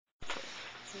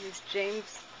This is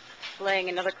James filleting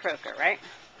another croaker, right?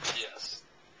 Yes.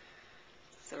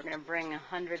 So we're going to bring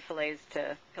 100 fillets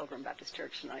to Pilgrim Baptist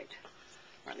Church tonight.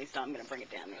 Or at least I'm going to bring it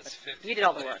down there. That's 50 You did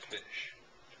all the work. fish.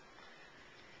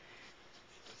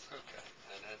 That's okay.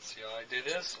 And then see how I do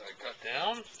this? I cut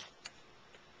down.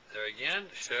 There again,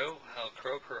 to show how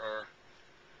croaker are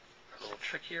a little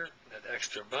trickier. That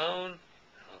extra bone. I don't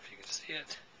know if you can see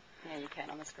it. Yeah, you can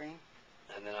on the screen.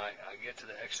 And then I get to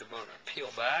the extra bone and peel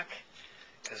back.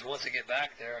 Because once I get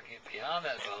back there, I get beyond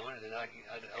that bone, and then I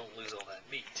don't lose all that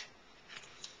meat.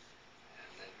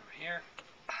 And then from here,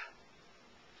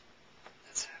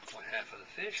 that's one half of the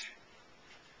fish.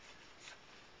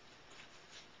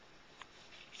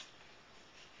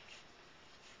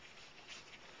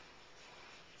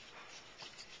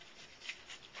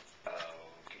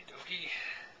 Okie dokie.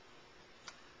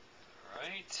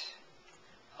 Alright.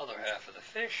 Other half of the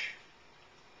fish.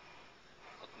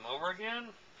 Flip them over again.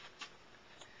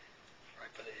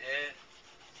 Right by the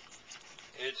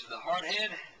edge of the hard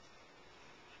head.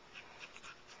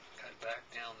 Cut back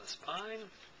down the spine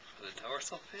for the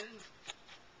dorsal fin.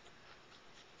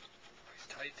 Very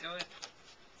tight to it.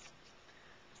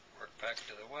 Work back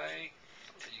the other way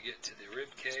until you get to the rib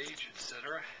cage,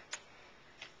 etc.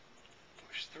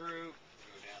 Push through.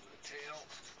 Go down to the tail.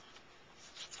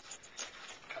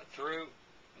 Cut through.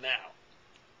 Now.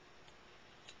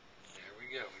 There we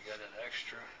go. We got an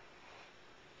extra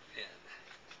fin.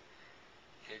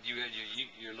 Had you had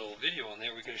your little video on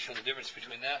there, we could have shown the difference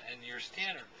between that and your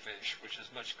standard fish, which is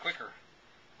much quicker.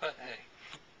 But hey,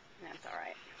 that's all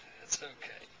right. That's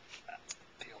okay.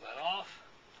 Peel that off.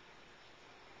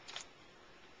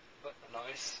 But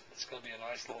nice. It's going to be a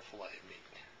nice little fillet of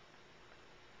meat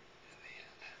in the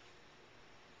end.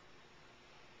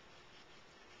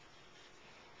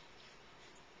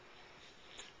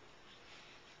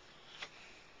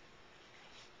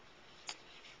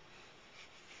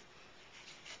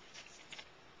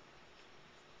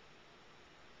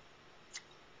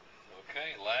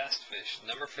 Okay, last fish,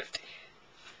 number 50.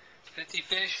 50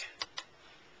 fish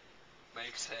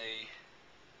makes a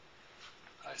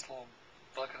nice little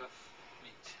bucket of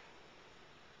meat.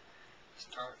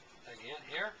 Start again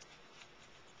here,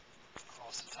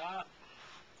 across the top,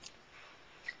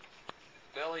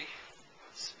 belly,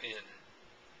 spin.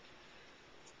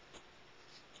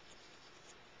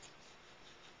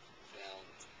 Down.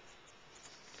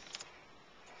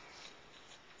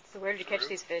 So where did you catch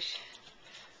these fish?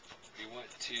 We went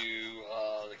to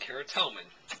the Caratoman,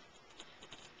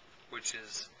 which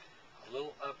is a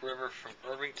little upriver from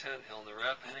Irvington on the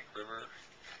Rappahannock River.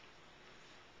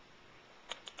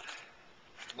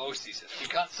 Most, he says. We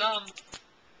caught some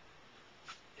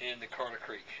in the Carter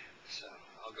Creek. So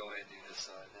I'll go ahead and do this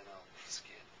side, then I'll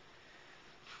skin.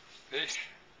 Fish.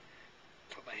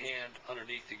 Put my hand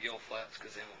underneath the gill flaps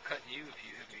because they won't cut you if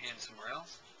you have your hand somewhere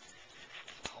else.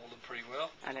 Hold them pretty well.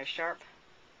 And they're sharp?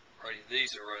 Right,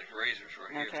 these are like razors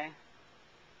right here. Okay.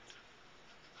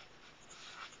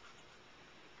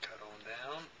 Cut on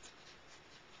down.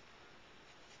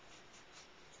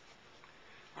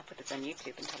 I'll put this on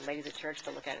YouTube and tell ladies at church to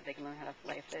look at it. They can learn how to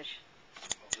fillet a fish.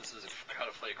 Well, this is how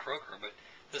to fillet croaker, but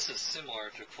this is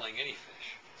similar to filleting any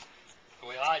fish. The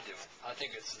way I do it, I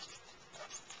think it's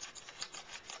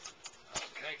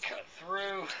okay. Cut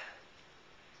through,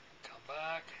 come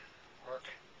back, work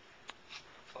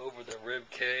over the rib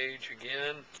cage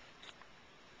again.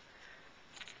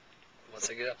 Once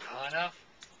I get up high enough,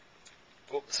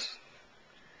 oops.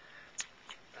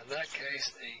 In that case,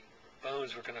 the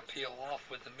bones were going to peel off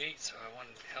with the meat, so I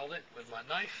held it with my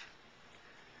knife.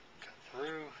 Cut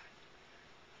through,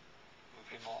 move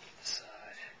him off to the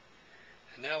side.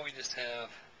 And now we just have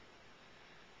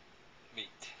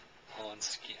meat on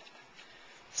skin.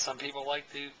 Some people like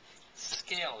to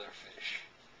scale their fish.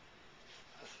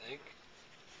 I think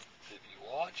if you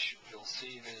watch, you'll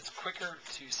see that it's quicker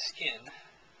to skin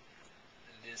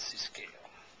than it is to scale.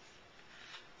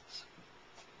 So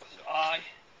I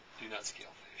do not scale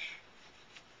fish.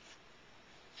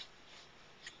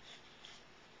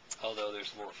 Although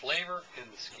there's more flavor in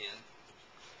the skin.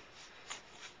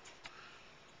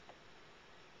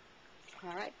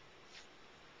 All right.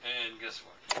 And guess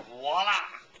what? Voila!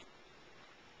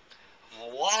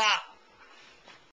 Voila!